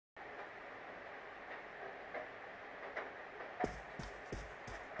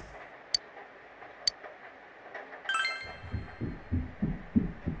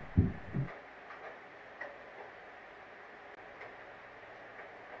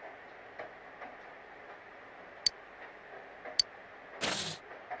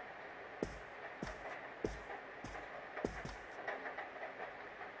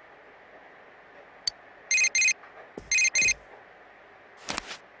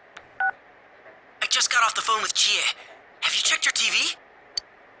just got off the phone with Chie. Have you checked your TV?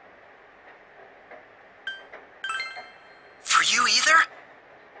 For you either?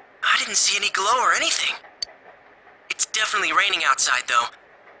 I didn't see any glow or anything. It's definitely raining outside, though.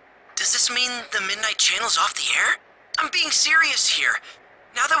 Does this mean the Midnight Channel's off the air? I'm being serious here.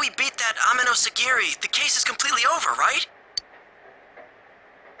 Now that we beat that Amino Sagiri, the case is completely over, right?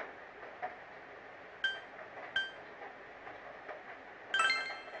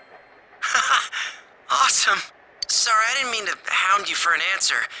 Awesome. Sorry, I didn't mean to hound you for an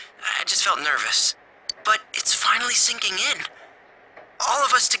answer. I just felt nervous. But it's finally sinking in. All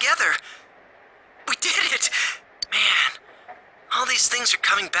of us together. We did it! Man, all these things are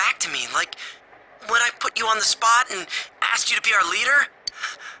coming back to me, like when I put you on the spot and asked you to be our leader.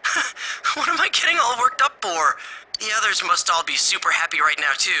 What am I getting all worked up for? The others must all be super happy right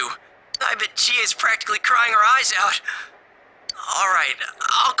now, too. I bet Chie's practically crying her eyes out. Alright,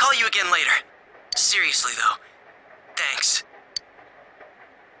 I'll call you again later. Seriously, though. Thanks.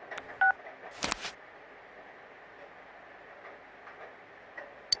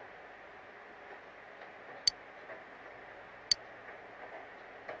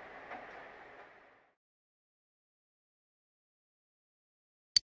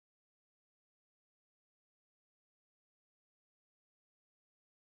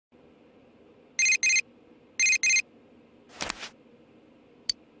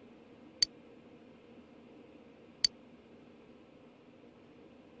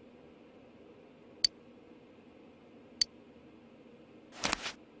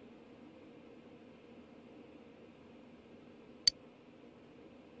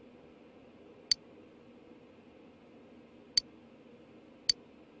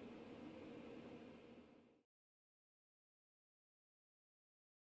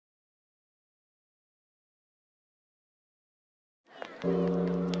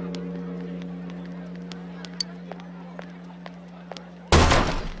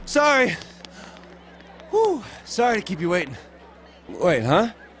 Sorry. Whew, sorry to keep you waiting. Wait,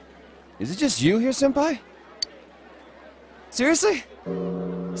 huh? Is it just you here, Senpai? Seriously?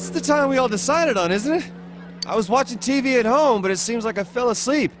 This is the time we all decided on, isn't it? I was watching TV at home, but it seems like I fell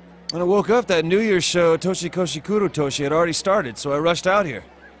asleep. When I woke up, that New Year's show, Toshikoshi Kurotoshi, had already started, so I rushed out here.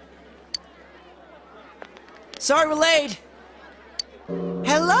 Sorry we're late.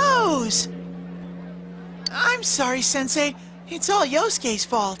 Hellos! I'm sorry, Sensei. It's all Yosuke's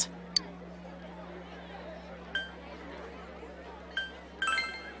fault.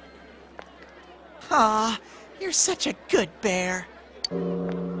 Aw, you're such a good bear.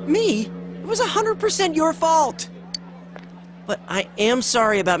 Me? It was 100% your fault. But I am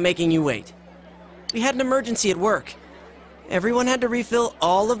sorry about making you wait. We had an emergency at work. Everyone had to refill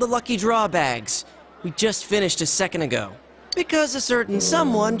all of the lucky draw bags. We just finished a second ago. Because a certain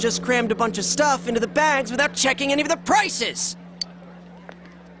someone just crammed a bunch of stuff into the bags without checking any of the prices!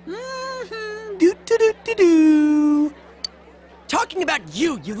 Do-do-do-do-do. Talking about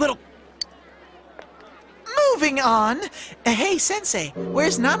you, you little... Moving on. Hey, Sensei,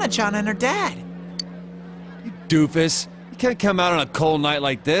 where's Nana-chan and her dad? You doofus. You can't come out on a cold night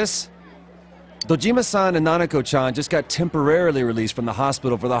like this. Dojima-san and Nanako-chan just got temporarily released from the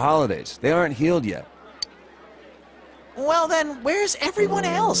hospital for the holidays. They aren't healed yet. Well then, where's everyone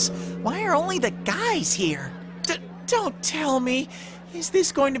else? Why are only the guys here? Don't tell me. Is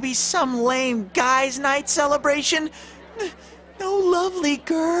this going to be some lame guys' night celebration? No lovely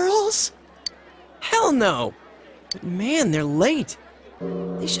girls? Hell no! But man, they're late.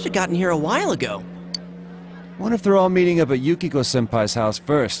 They should have gotten here a while ago. Wonder if they're all meeting up at Yukiko-senpai's house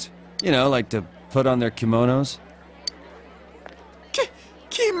first. You know, like to put on their kimonos.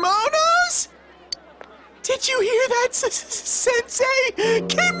 Kimonos? Did you hear that, Sensei?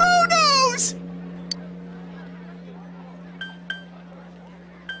 Kimonos!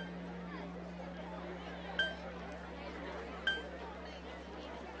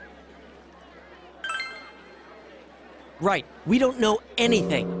 Right, we don't know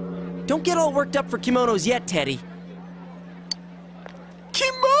anything. Don't get all worked up for kimonos yet, Teddy.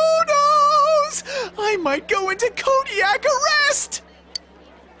 Kimonos! I might go into Kodiak arrest!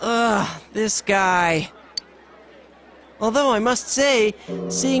 Ugh, this guy. Although I must say,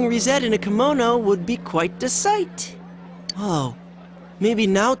 seeing Rizette in a kimono would be quite the sight. Oh, maybe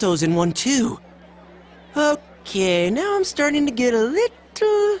Naoto's in one too. Okay, now I'm starting to get a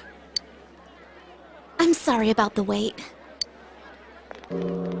little... I'm sorry about the wait.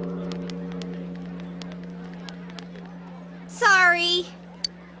 Sorry.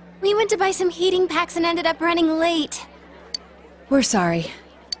 We went to buy some heating packs and ended up running late. We're sorry.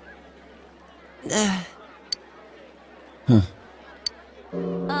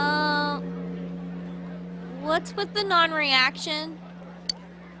 What's with the non-reaction?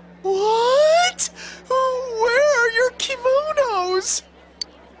 What? Where are your kimonos?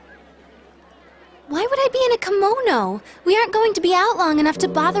 Why would I be in a kimono? We aren't going to be out long enough to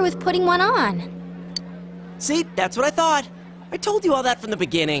bother with putting one on. See, that's what I thought. I told you all that from the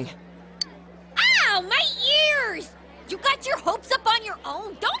beginning. Ow, my ears! You got your hopes up on your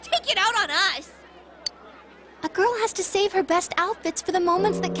own. Don't take it out on us. A girl has to save her best outfits for the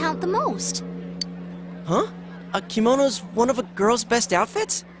moments that count the most. Huh? A kimono's one of a girl's best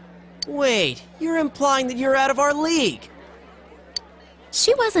outfits? Wait, you're implying that you're out of our league.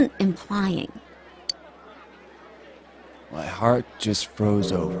 She wasn't implying. My heart just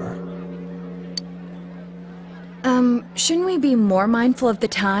froze over. Shouldn't we be more mindful of the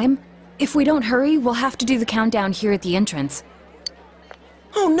time? If we don't hurry, we'll have to do the countdown here at the entrance.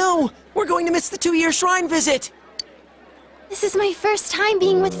 Oh no! We're going to miss the 2-year shrine visit! This is my first time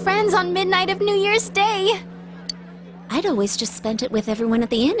being with friends on midnight of New Year's Day. I'd always just spent it with everyone at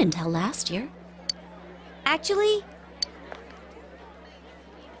the inn until last year. Actually,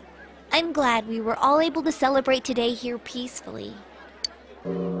 I'm glad we were all able to celebrate today here peacefully.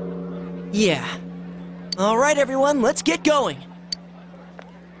 Yeah. Alright everyone, let's get going!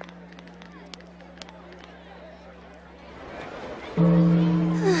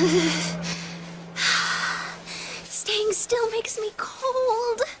 Staying still makes me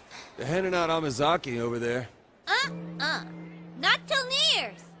cold. They're handing out Amazaki over there. Not till New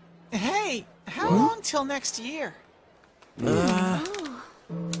Year's. Hey, how long till next year?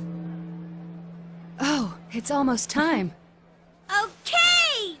 Oh, it's almost time.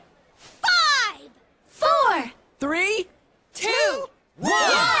 Okay! 5, 4, 3, 2, 1!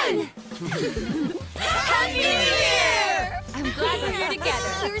 Happy New Year! I'm glad we're here together.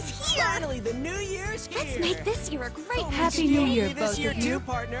 New Year's here! Finally, the new year's here! let's make this year a great Happy New Year, this both year of you. too,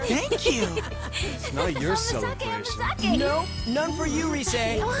 partner. Thank you. It's not your celebration. Nope, none for you, Rise.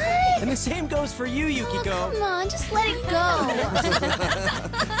 What? And the same goes for you, Yukiko. Come on, just let it go.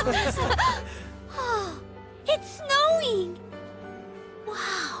 Oh, it's snowing!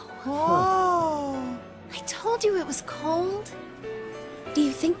 Wow. Oh. I told you it was cold. Do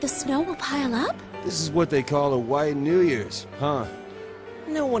you think the snow will pile up? This is what they call a white New Year's, huh?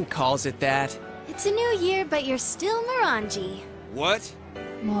 No one calls it that. It's a new year, but you're still Morangi. What?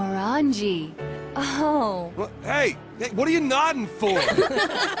 Morangi. Oh. What? Hey, what are you nodding for?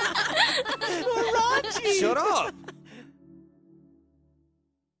 Shut up!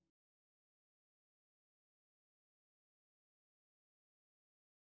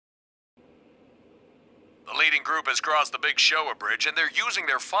 The leading group has crossed the big Showa Bridge, and they're using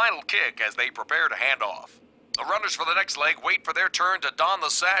their final kick as they prepare to hand off. The runners for the next leg wait for their turn to don the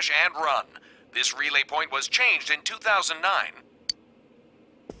sash and run. This relay point was changed in 2009.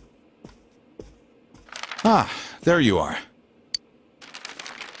 Ah, there you are.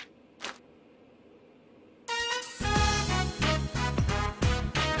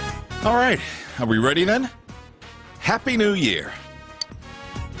 All right, are we ready then? Happy New Year!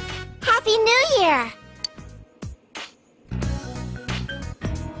 Happy New Year!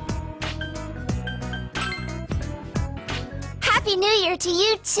 Happy New Year to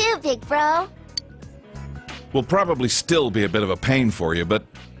you too, big bro. Will probably still be a bit of a pain for you, but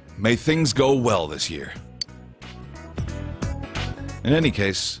may things go well this year. In any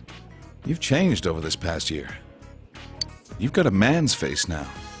case, you've changed over this past year. You've got a man's face now.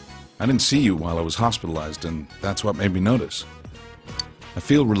 I didn't see you while I was hospitalized, and that's what made me notice. I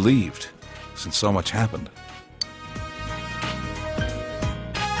feel relieved, since so much happened.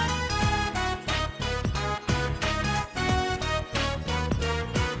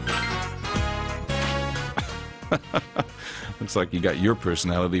 Looks like you got your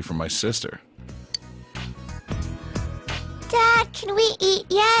personality from my sister. Dad, can we eat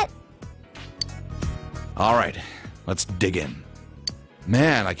yet? All right, let's dig in.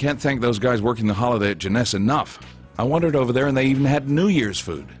 Man, I can't thank those guys working the holiday at Jeunesse enough. I wandered over there and they even had New Year's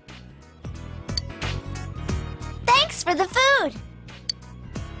food. Thanks for the food.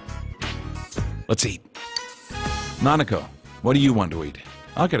 Let's eat. Nanako, what do you want to eat?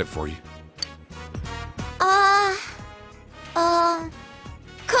 I'll get it for you.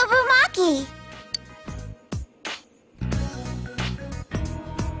 Kobumaki.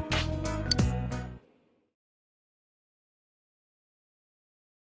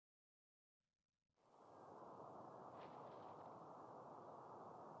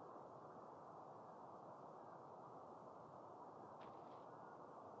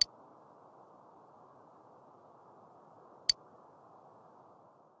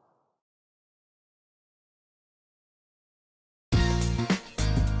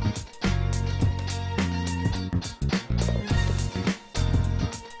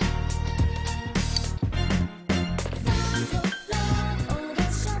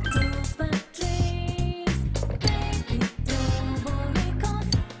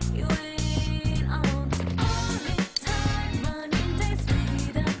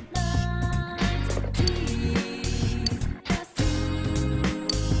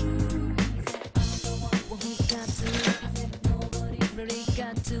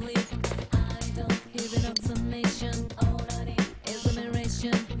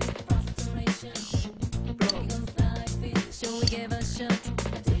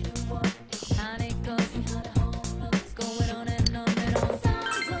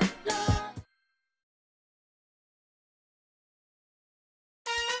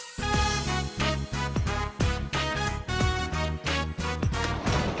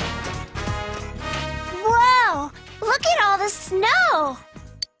 Look at all the snow!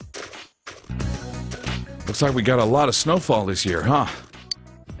 Looks like we got a lot of snowfall this year, huh?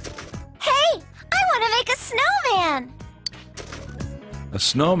 Hey! I want to make a snowman! A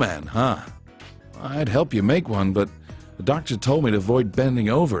snowman, huh? I'd help you make one, but the doctor told me to avoid bending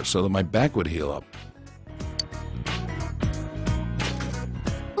over so that my back would heal up.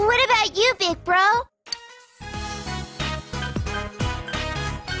 What about you, big bro?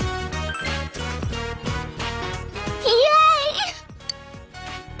 Yay!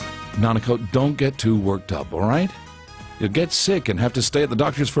 Nanako, don't get too worked up, all right? You'll get sick and have to stay at the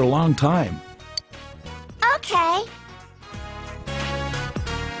doctor's for a long time. Okay.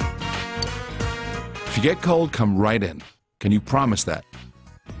 If you get cold, come right in. Can you promise that?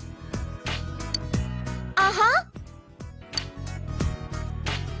 Uh-huh.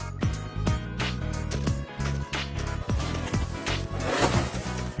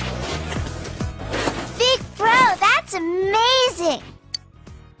 Big bro, that's amazing!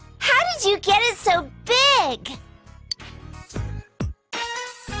 How did you get it so big?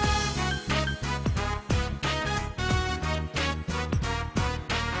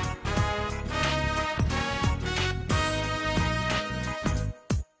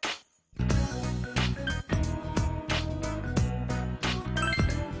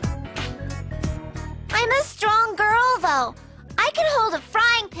 I'm a strong girl, though. I can hold a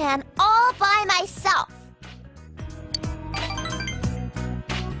frying pan all by myself.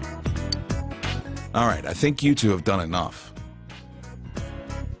 All right, I think you two have done enough.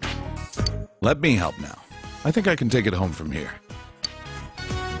 Let me help now. I think I can take it home from here.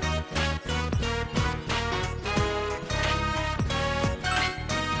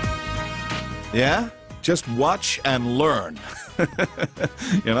 Yeah? Just watch and learn.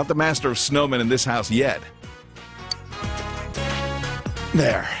 You're not the master of snowmen in this house yet.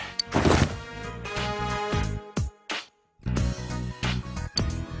 There.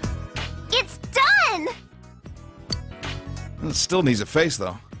 It's done! It still needs a face,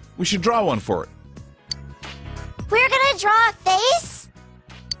 though. We should draw one for it. We're gonna draw a face?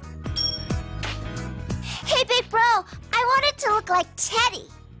 Hey, big bro, I want it to look like Teddy.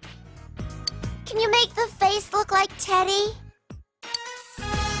 Can you make the face look like Teddy?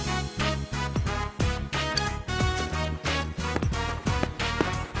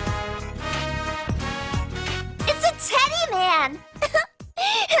 It's a Teddy man!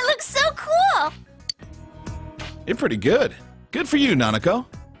 It looks so cool! You're pretty good. Good for you, Nanako.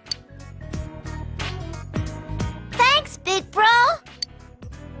 Thanks, big bro!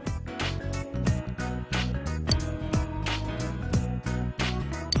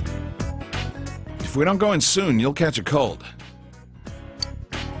 If we don't go in soon, you'll catch a cold.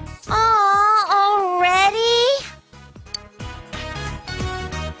 Aw, already?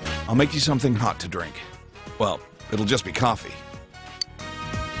 I'll make you something hot to drink. Well, it'll just be coffee.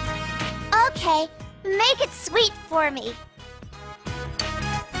 Okay, make it sweet for me.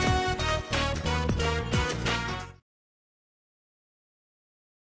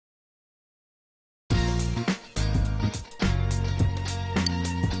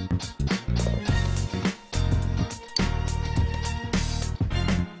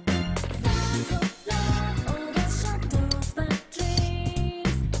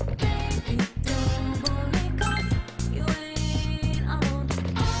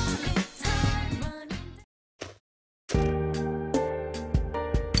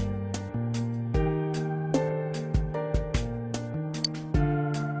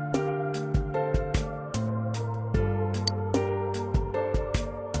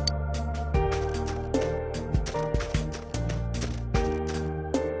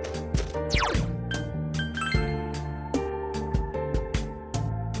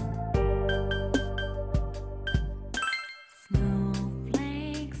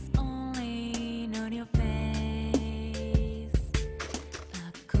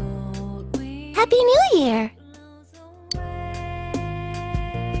 Happy New Year!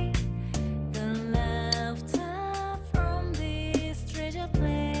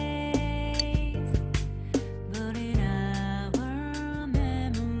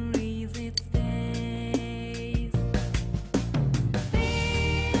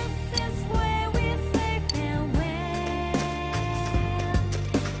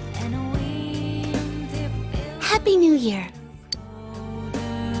 Happy New Year!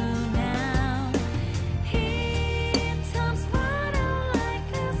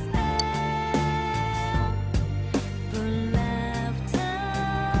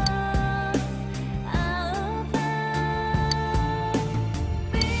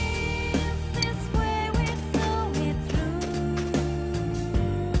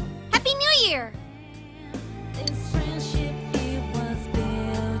 Happy New Year!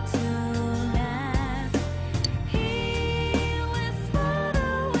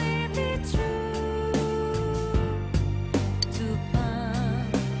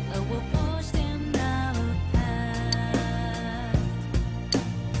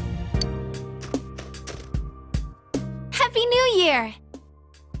 Year!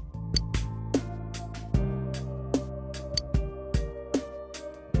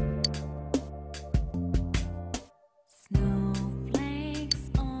 Snowflakes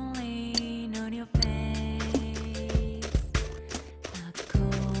falling on your face. A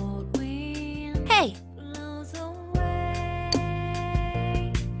cold wind Hey! blows away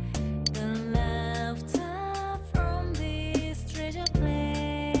the laughter from this treasure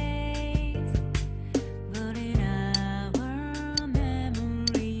place. But in our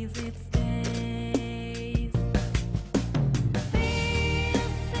memories it stays.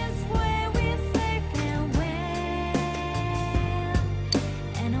 This is where we're safe and well.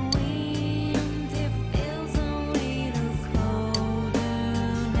 And a wind, it feels a little colder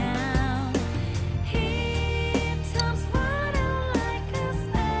now. Heat turns brighter like a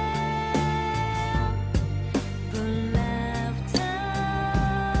spell. The laughter's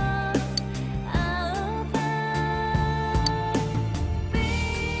out there.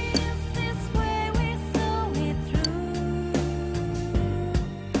 This is where we saw it through.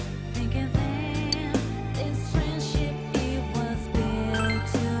 Thinking then, this friendship, it was built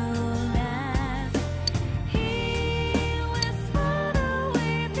to last. He whispered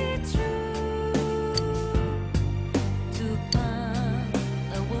away the truth to us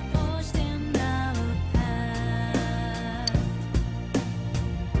that were forged in our past.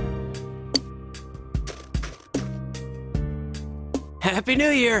 Happy New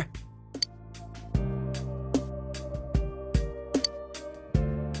Year!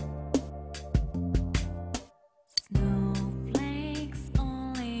 Snowflakes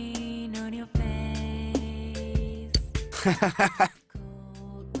falling on your face.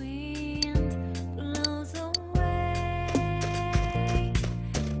 Cold wind blows away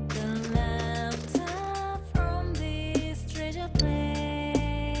the laughter from this treasure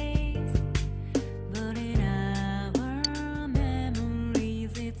place. But in our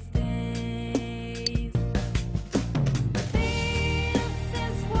memories it stays. This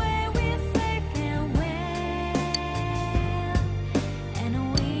is where we're safe and well. And a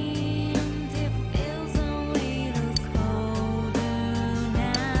wind, it feels a little colder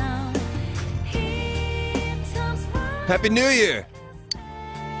now. Heat turns brighter. Happy New Year!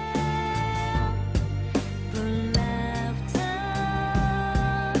 The laughter's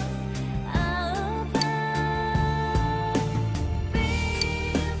out there.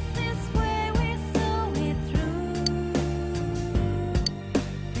 This is where we saw it through.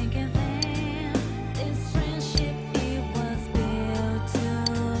 Thinking then, this friendship, it was built to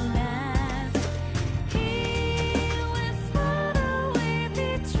last. He whispered away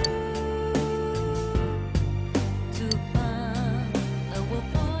the truth to us that were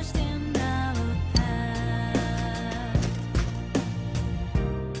forged in our past.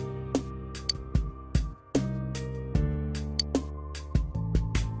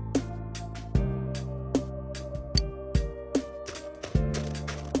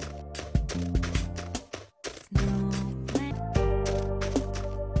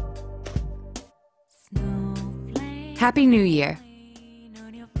 Snowflake Happy New Year.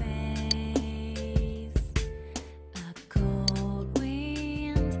 on your face. A cold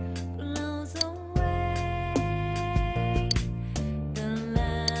wind blows away the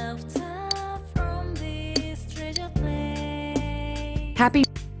laughter from this treasure place. Happy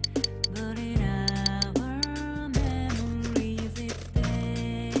But in our memories it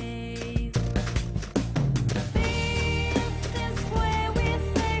stays. This is where we're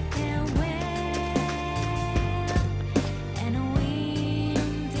safe and well. And a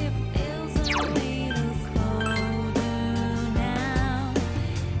wind, it feels a little colder now.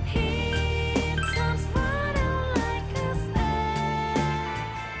 Heat turns brighter like a spell.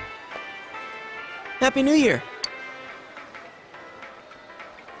 Happy New Year!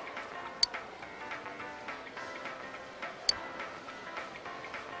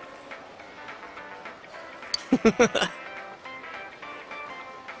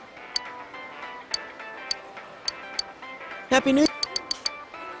 Happy New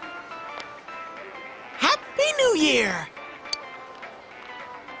Happy New Year!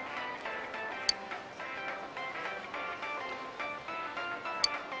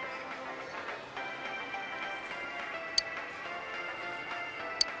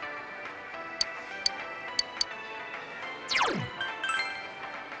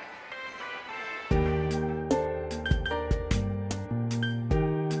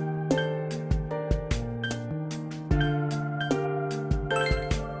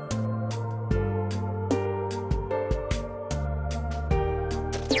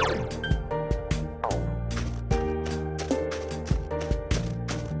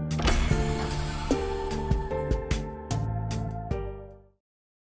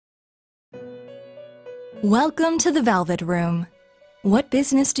 Welcome to the Velvet Room. What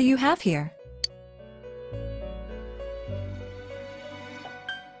business do you have here?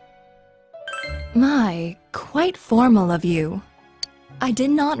 My, quite formal of you. I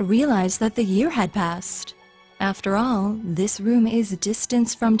did not realize that the year had passed. After all, this room is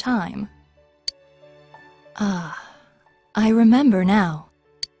distance from time. Ah, I remember now.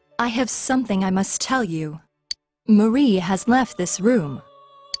 I have something I must tell you. Marie has left this room.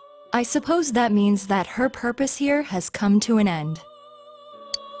 I suppose that means that her purpose here has come to an end.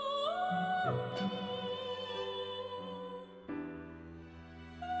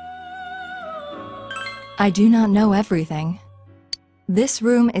 I do not know everything. This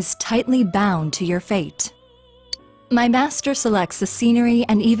room is tightly bound to your fate. My master selects the scenery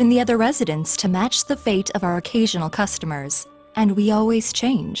and even the other residents to match the fate of our occasional customers, and we always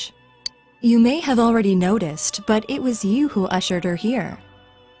change. You may have already noticed, but it was you who ushered her here.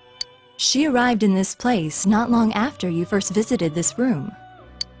 She arrived in this place not long after you first visited this room.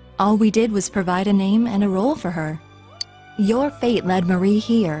 All we did was provide a name and a role for her. Your fate led Marie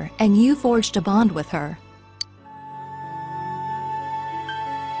here, and you forged a bond with her.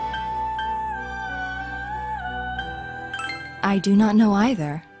 I do not know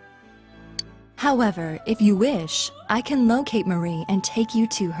either. However, if you wish, I can locate Marie and take you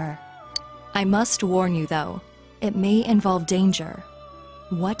to her. I must warn you, though, it may involve danger.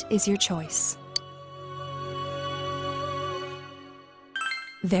 What is your choice?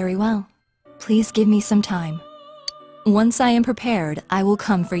 Very well. Please give me some time. Once I am prepared, I will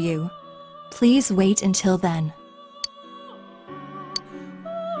come for you. Please wait until then.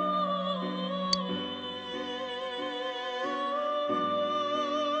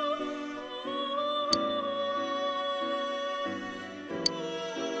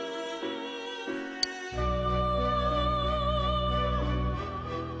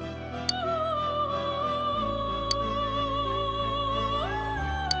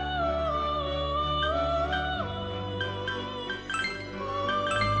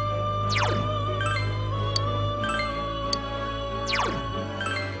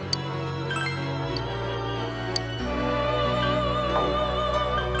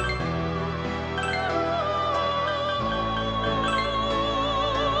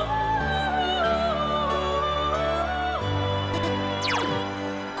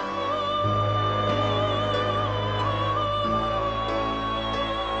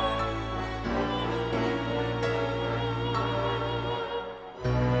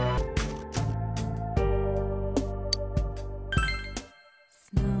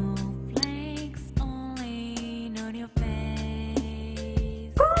 Snowflakes falling on your face.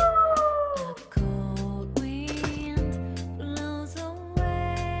 A cold wind blows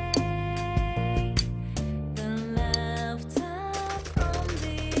away the laughter from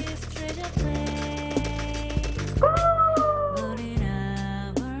this treasure place. But in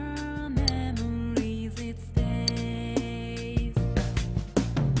our memories it stays.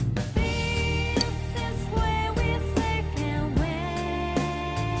 This is where we're safe and well,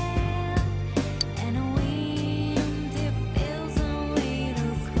 and a wind it feels a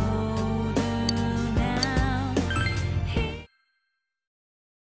little colder now.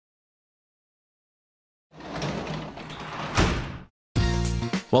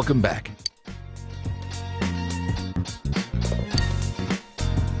 Welcome back.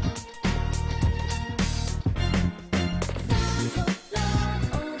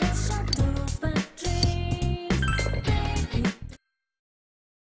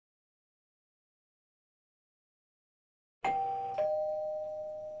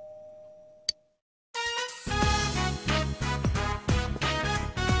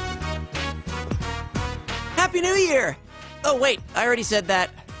 Happy New Year! Oh, wait, I already said that.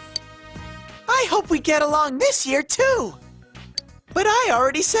 I hope we get along this year, too. But I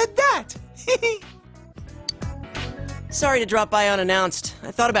already said that. Sorry to drop by unannounced.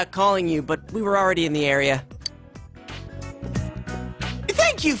 I thought about calling you, but we were already in the area.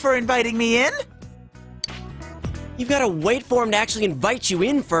 Thank you for inviting me in. You've got to wait for him to actually invite you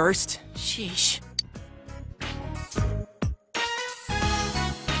in first. Sheesh.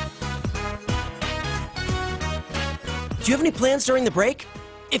 Do you have any plans during the break?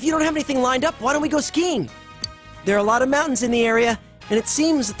 If you don't have anything lined up, why don't we go skiing? There are a lot of mountains in the area, and it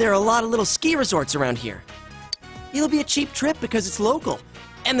seems that there are a lot of little ski resorts around here. It'll be a cheap trip because it's local,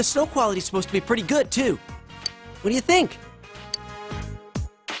 and the snow quality's supposed to be pretty good, too. What do you think?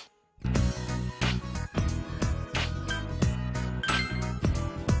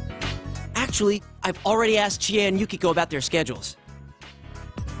 Actually, I've already asked Chie and Yukiko about their schedules.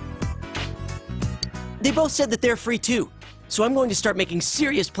 They both said that they're free too, so I'm going to start making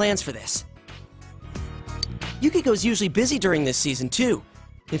serious plans for this. Yukiko's usually busy during this season, too.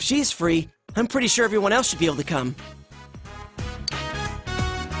 If she's free, I'm pretty sure everyone else should be able to come.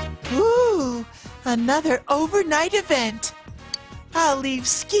 Ooh, another overnight event. I'll leave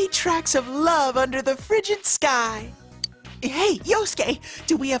ski tracks of love under the frigid sky. Hey, Yosuke,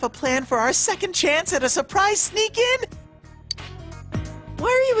 do we have a plan for our second chance at a surprise sneak-in? Why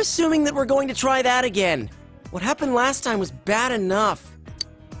are you assuming that we're going to try that again? What happened last time was bad enough.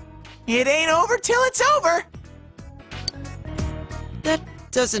 It ain't over till it's over. That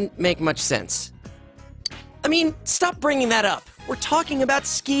doesn't make much sense. I mean, stop bringing that up. We're talking about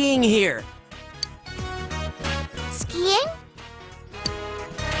skiing here. Skiing?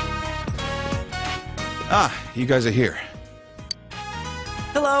 Ah, you guys are here.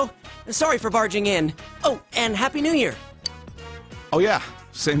 Hello. Sorry for barging in. Oh, and Happy New Year. Oh yeah,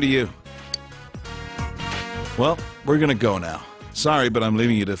 same to you. Well, we're gonna go now. Sorry, but I'm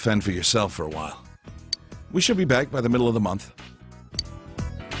leaving you to fend for yourself for a while. We should be back by the middle of the month.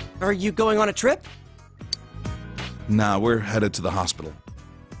 Are you going on a trip? Nah, we're headed to the hospital.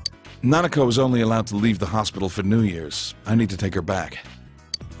 Nanako was only allowed to leave the hospital for New Year's. I need to take her back.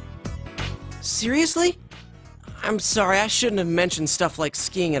 Seriously? I'm sorry, I shouldn't have mentioned stuff like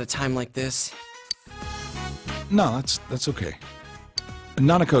skiing at a time like this. No, that's okay.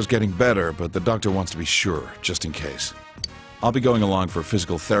 Nanako's getting better, but the doctor wants to be sure, just in case. I'll be going along for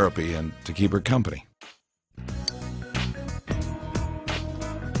physical therapy and to keep her company.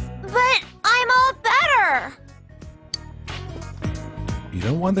 But I'm all better! You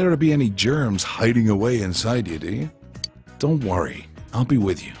don't want there to be any germs hiding away inside you, do you? Don't worry, I'll be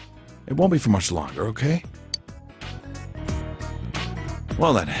with you. It won't be for much longer, okay?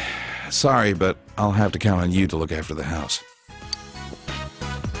 Well then, sorry, but I'll have to count on you to look after the house.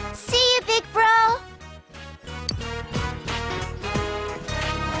 See you, big bro!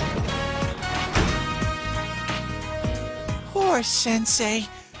 Poor Sensei.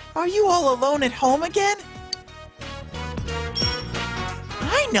 Are you all alone at home again?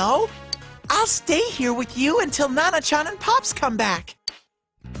 I know. I'll stay here with you until Nana-chan and Pops come back.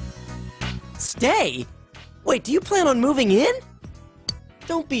 Stay? Wait, do you plan on moving in?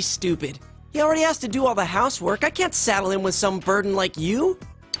 Don't be stupid. He already has to do all the housework. I can't saddle him with some burden like you.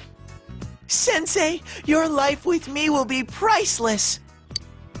 Sensei, your life with me will be priceless.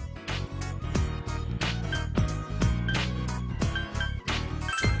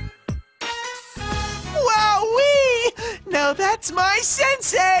 Wowee! Now that's my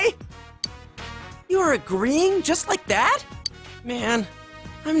Sensei! You're agreeing just like that? Man,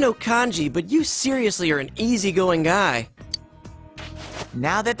 I'm no kanji, but you seriously are an easygoing guy.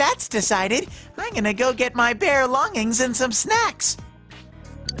 Now that that's decided, I'm gonna go get my bare longings and some snacks.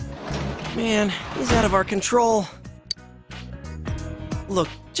 Man, he's out of our control. Look,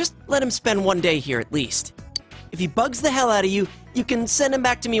 just let him spend one day here at least. If he bugs the hell out of you, you can send him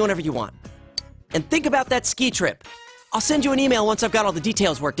back to me whenever you want. And think about that ski trip. I'll send you an email once I've got all the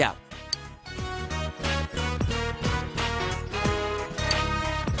details worked out.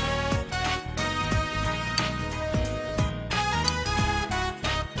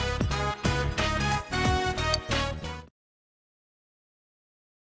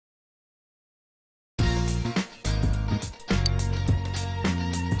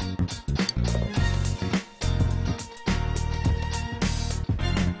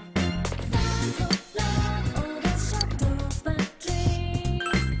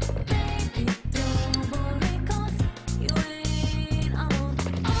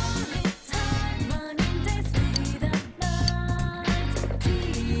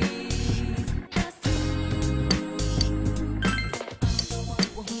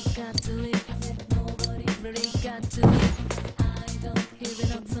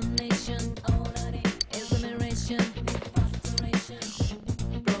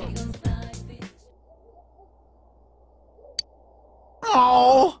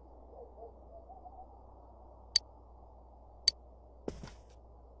 Oh!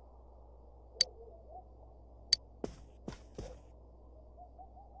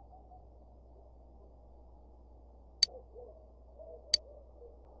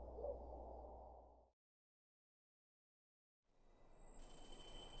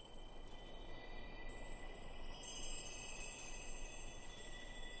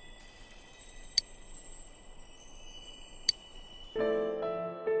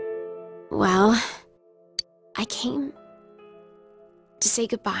 Well, I came to say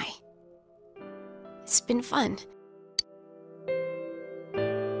goodbye. It's been fun.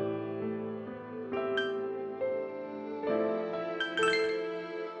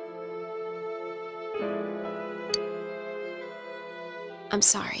 I'm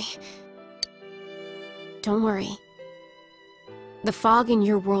sorry. Don't worry. The fog in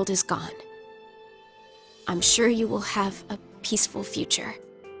your world is gone. I'm sure you will have a peaceful future.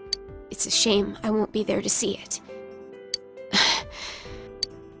 It's a shame I won't be there to see it.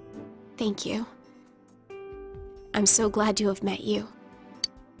 Thank you. I'm so glad to have met you.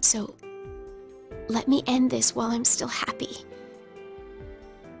 So, let me end this while I'm still happy.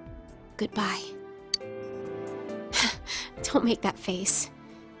 Goodbye. Don't make that face.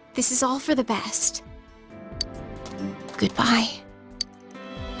 This is all for the best. Goodbye.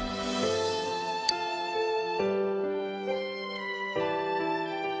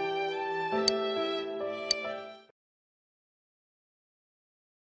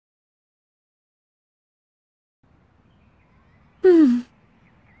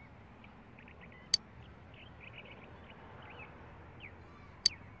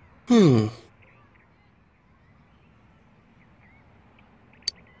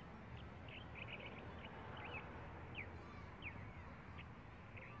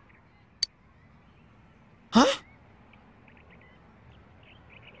 Huh?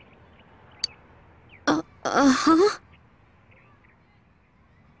 Uh-huh.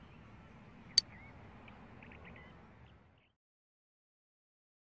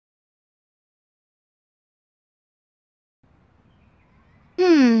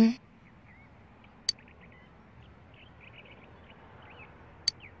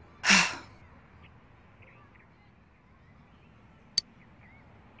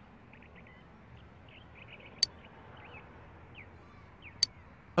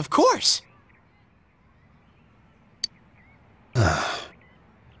 Of course.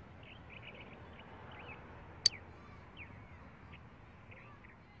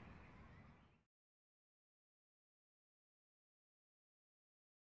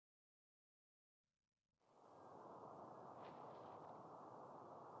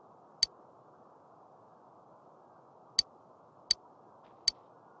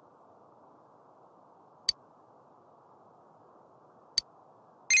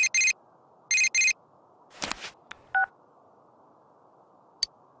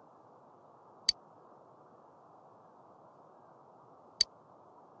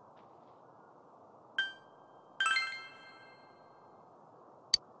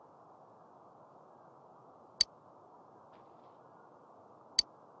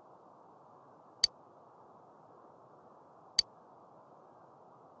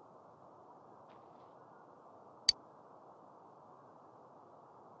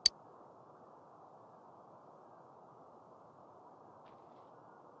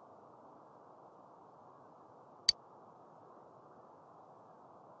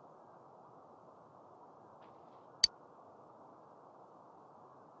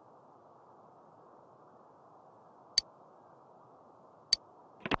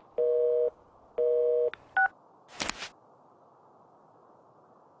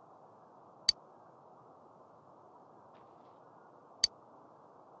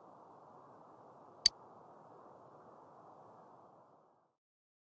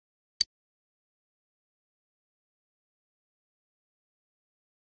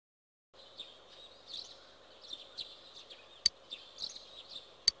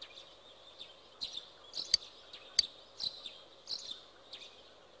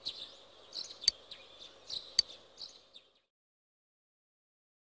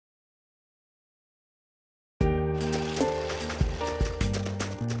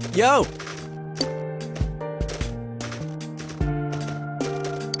 Yo!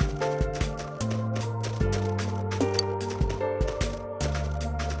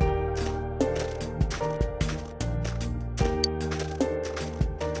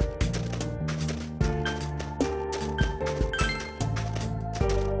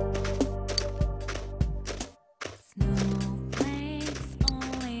 Snowflakes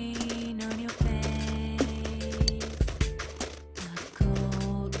falling on your face. The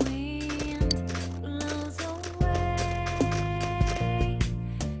cold wind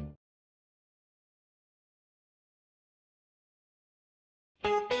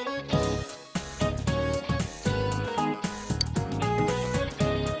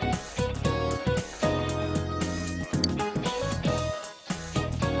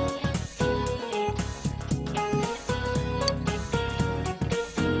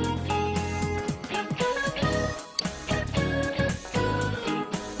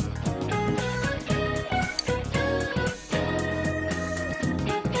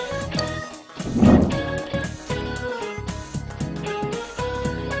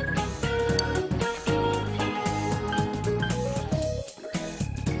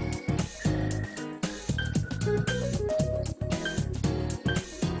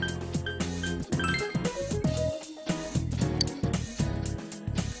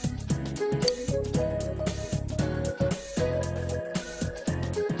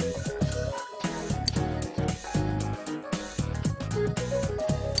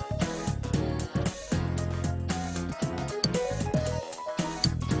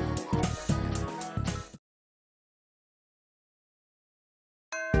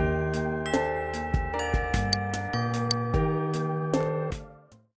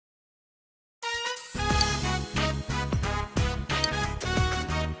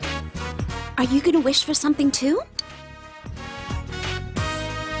Are you gonna wish for something too?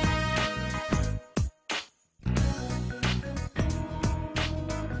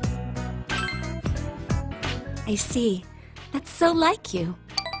 I see. That's so like you.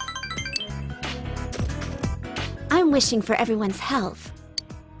 I'm wishing for everyone's health.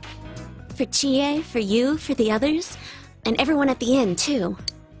 For Chie, for you, for the others, and everyone at the inn, too.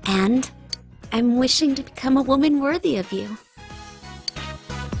 And I'm wishing to become a woman worthy of you.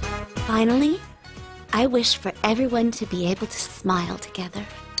 Finally, I wish for everyone to be able to smile together.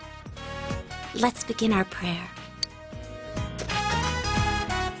 Let's begin our prayer.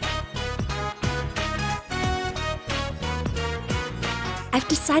 I've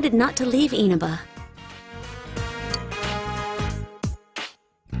decided not to leave Inaba.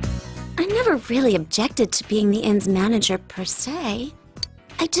 I never really objected to being the inn's manager per se.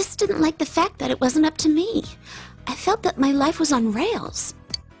 I just didn't like the fact that it wasn't up to me. I felt that my life was on rails,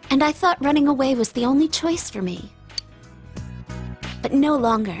 and I thought running away was the only choice for me. But no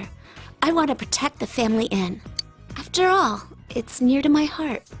longer. I want to protect the family inn. After all, it's near to my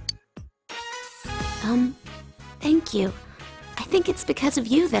heart. Thank you. I think it's because of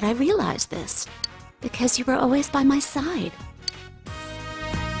you that I realized this. Because you were always by my side.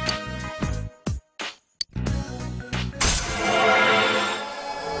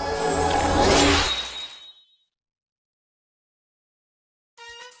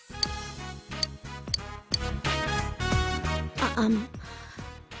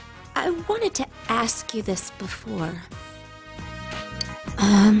 I wanted to ask you this before.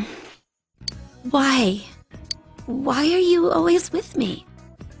 Why? Why are you always with me?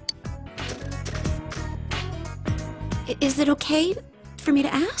 Is it okay for me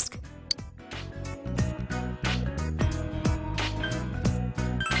to ask?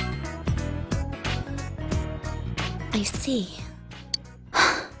 I see.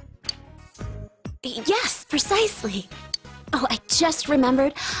 Yes, precisely. Oh, I just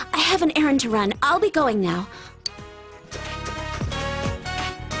remembered. I have an errand to run. I'll be going now.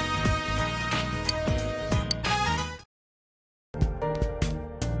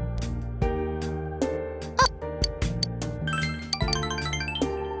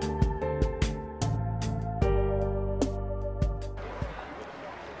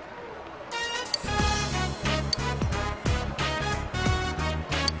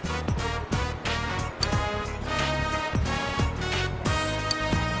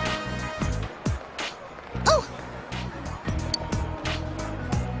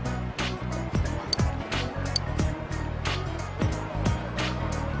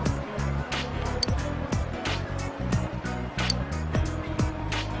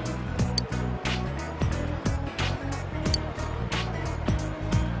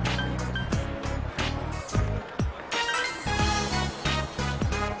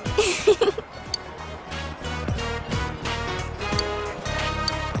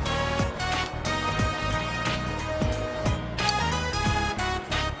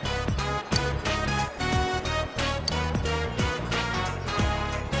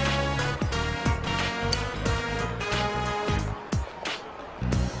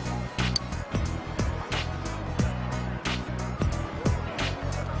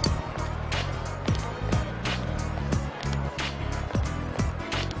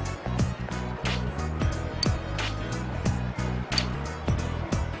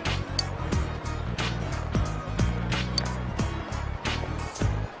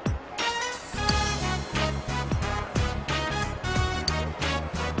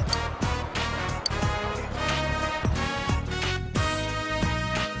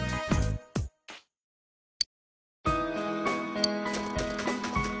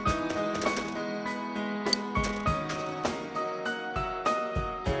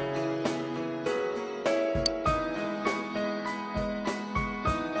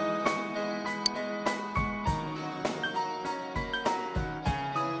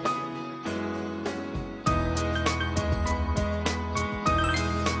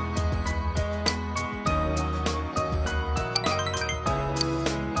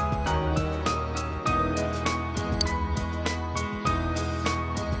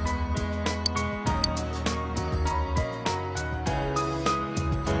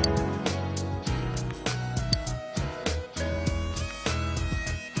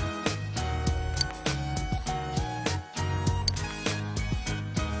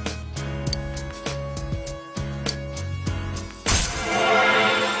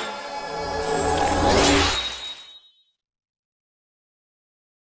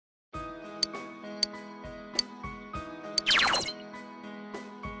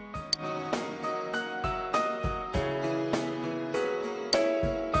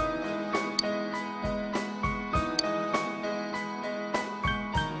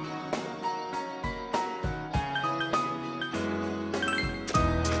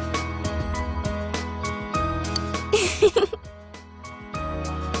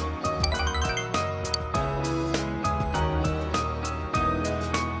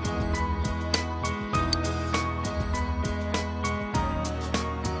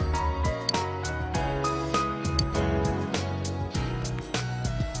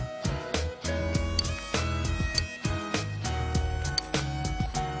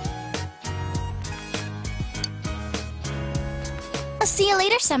 I'll see you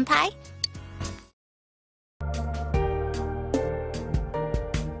later, Senpai.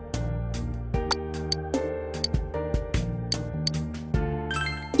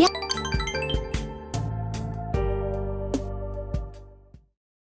 Yep.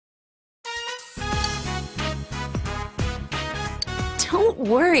 Don't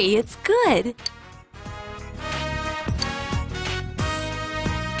worry, it's good.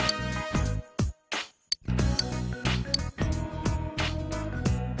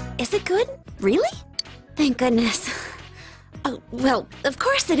 Is it good? Really? Thank goodness. Oh, well, of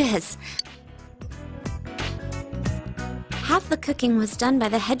course it is. Half the cooking was done by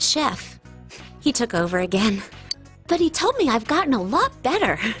the head chef. He took over again. But he told me I've gotten a lot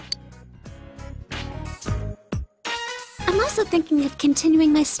better. I'm also thinking of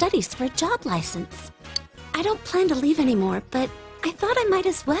continuing my studies for a job license. I don't plan to leave anymore, but I thought I might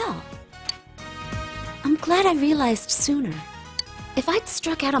as well. I'm glad I realized sooner. If I'd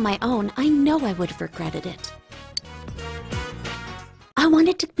struck out on my own, I know I would have regretted it. I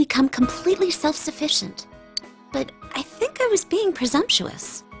wanted to become completely self-sufficient, but I think I was being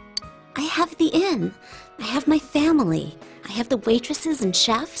presumptuous. I have the inn, I have my family, I have the waitresses and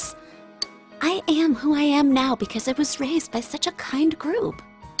chefs. I am who I am now because I was raised by such a kind group.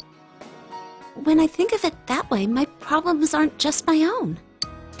 When I think of it that way, my problems aren't just my own.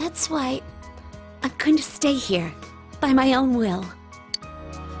 That's why I'm going to stay here, by my own will.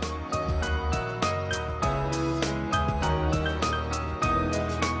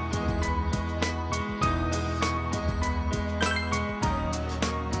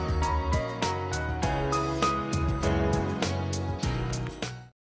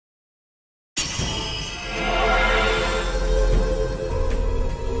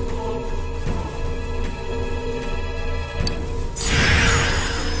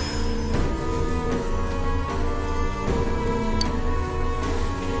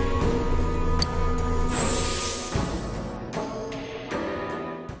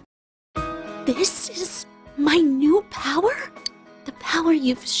 This is my new power? The power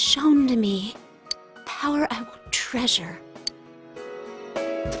you've shown to me. Power I will treasure.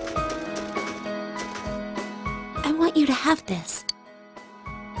 I want you to have this.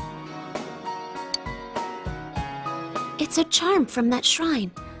 It's a charm from that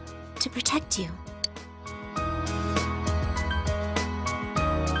shrine to protect you.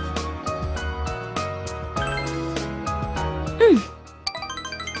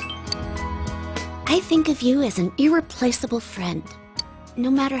 I think of you as an irreplaceable friend. No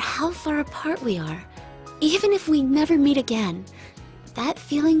matter how far apart we are, even if we never meet again, that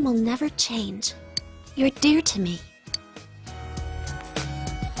feeling will never change. You're dear to me.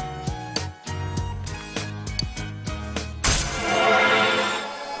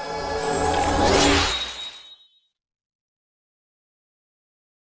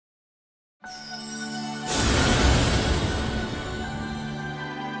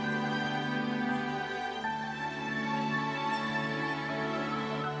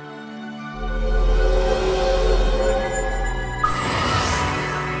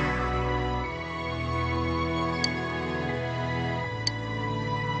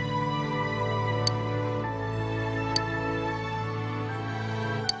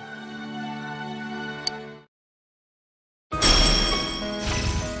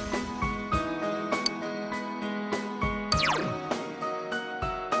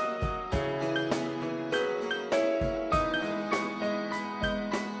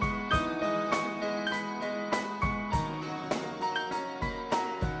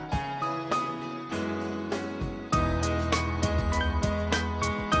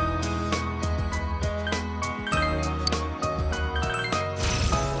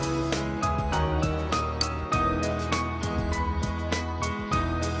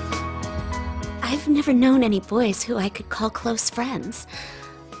 I've never known any boys who I could call close friends.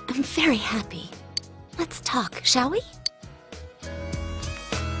 I'm very happy. Let's talk, shall we?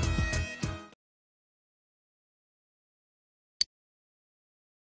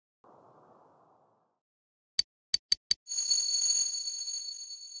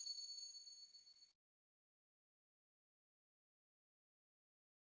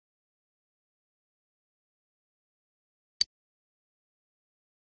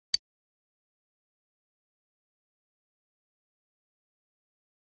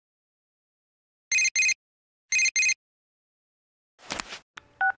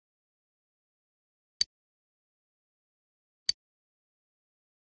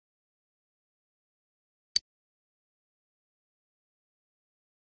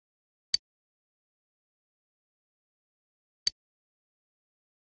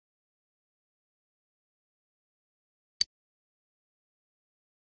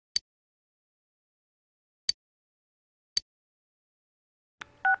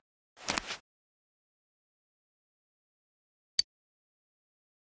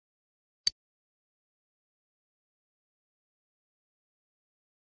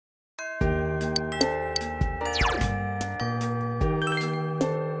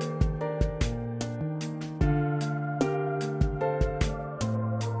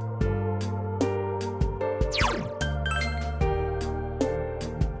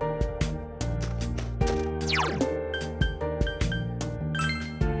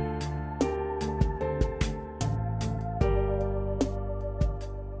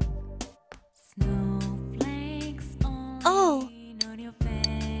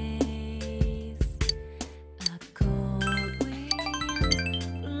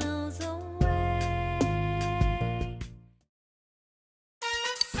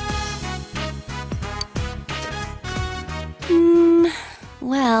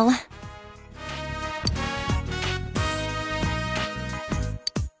 Well...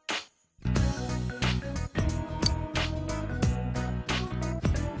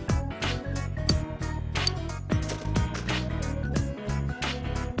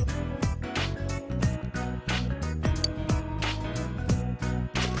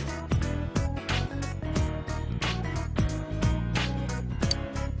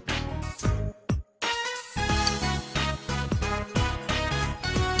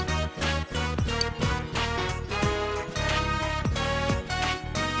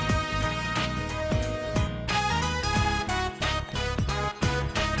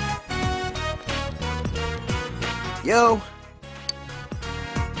 Yo.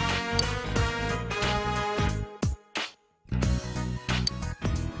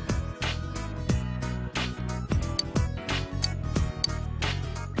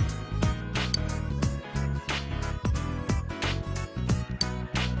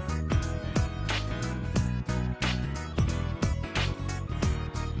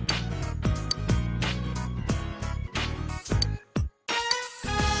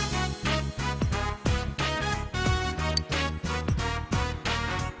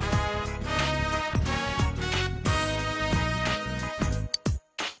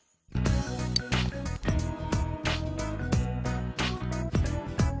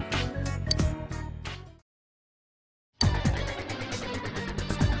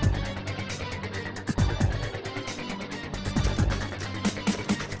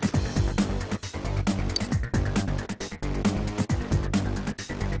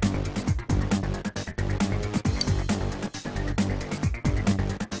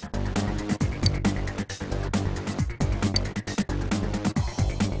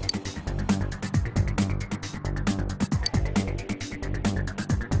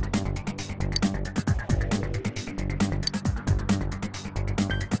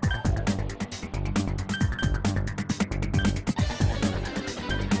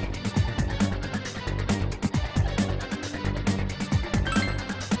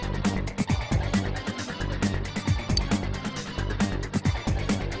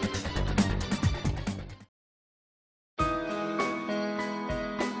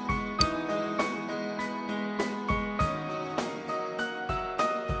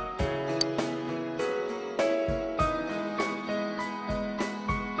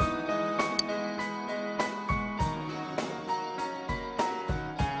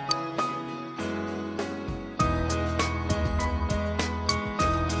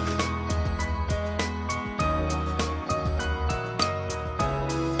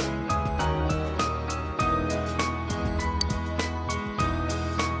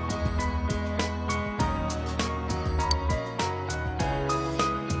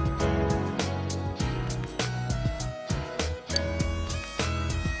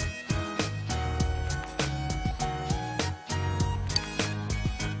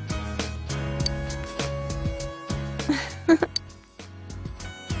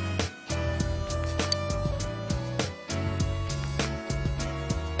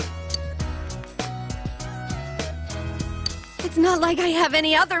 It's not like I have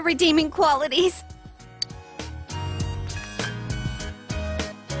any other redeeming qualities.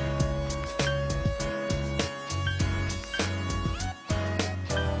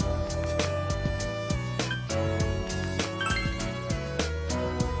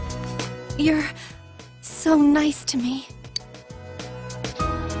 You're so nice to me.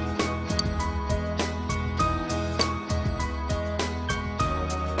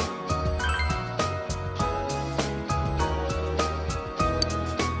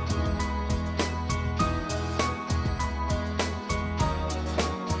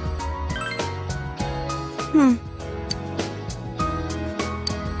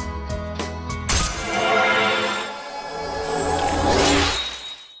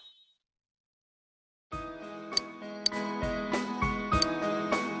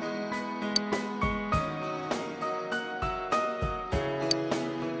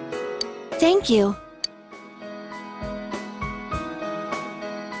 Thank you.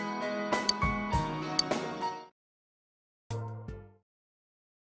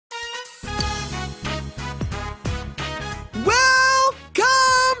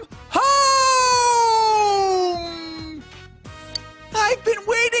 Welcome home! I've been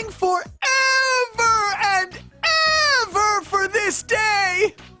waiting forever and ever for this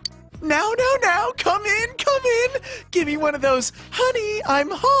day! Now, come in! Give me one of those, honey, I'm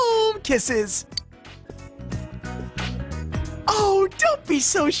home kisses! Oh, don't be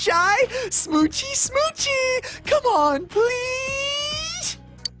so shy! Smoochy! Come on, please!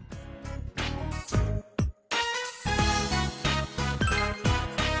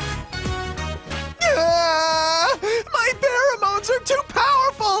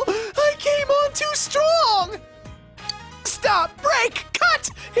 What?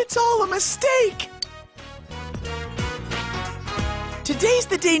 It's all a mistake! Today's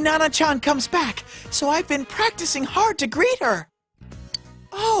the day Nana-chan comes back, so I've been practicing hard to greet her.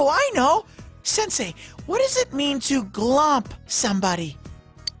 Oh, I know! Sensei, what does it mean to glomp somebody?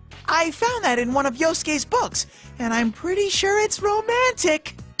 I found that in one of Yosuke's books, and I'm pretty sure it's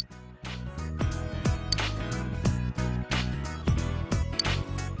romantic.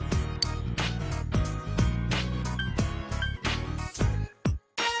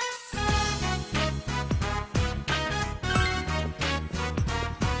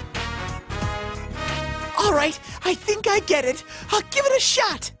 All right, I think I get it. I'll give it a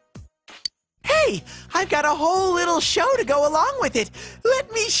shot. Hey, I've got a whole little show to go along with it.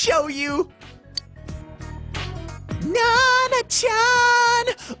 Let me show you. Nana-chan,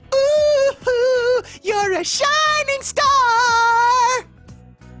 ooh, you're a shining star.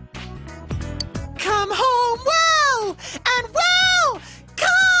 Come home well, and well,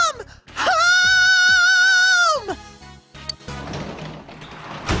 come home.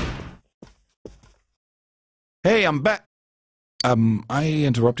 Hey, I'm back. I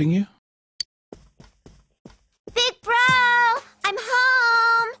interrupting you? Big bro, I'm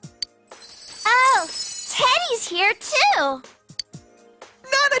home. Oh, Teddy's here too.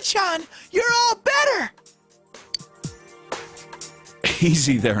 Nana-chan, you're all better.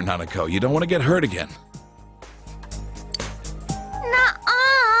 Easy there, Nanako. You don't want to get hurt again.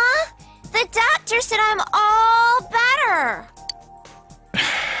 Nuh-uh. The doctor said I'm all better.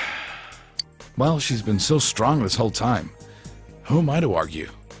 Well, she's been so strong this whole time. Who am I to argue?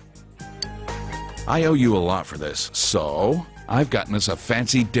 I owe you a lot for this, so I've gotten us a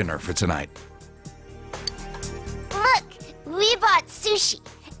fancy dinner for tonight. Look, we bought sushi,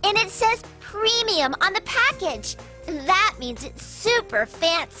 and it says premium on the package. That means it's super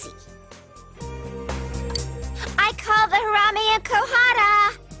fancy. I call the harame and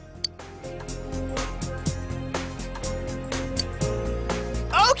kohara.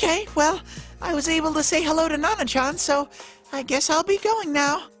 Okay, well, I was able to say hello to Nana-chan, so I guess I'll be going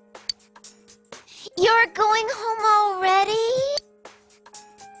now. You're going home already?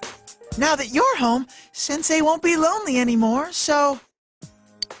 Now that you're home, Sensei won't be lonely anymore, so...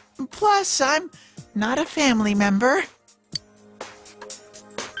 Plus, I'm not a family member.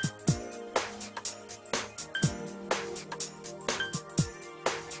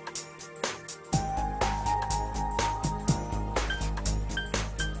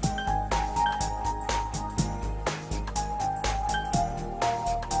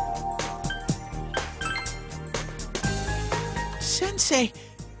 Sensei,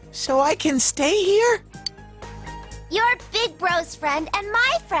 so I can stay here? You're Big Bro's friend and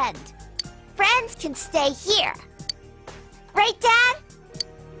my friend. Friends can stay here. Right, Dad?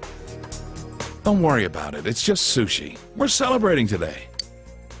 Don't worry about it. It's just sushi. We're celebrating today.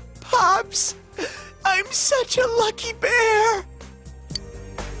 Pops, I'm such a lucky bear.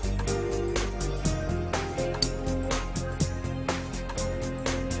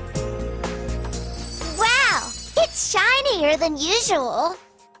 Wow, it's shinier than usual.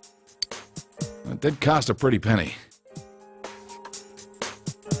 It did cost a pretty penny.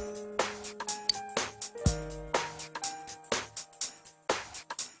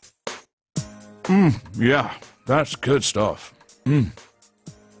 Yeah, that's good stuff. Big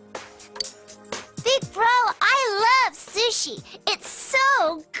Bro, I love sushi. It's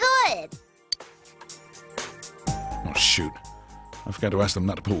so good. Oh, shoot. I forgot to ask them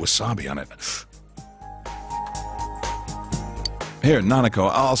not to put wasabi on it. Here, Nanako,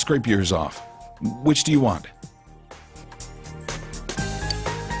 I'll scrape yours off. Which do you want?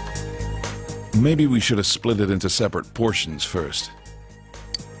 Maybe we should have split it into separate portions first.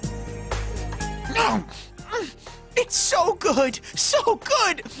 No, it's so good, so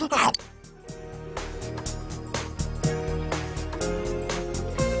good. Oh.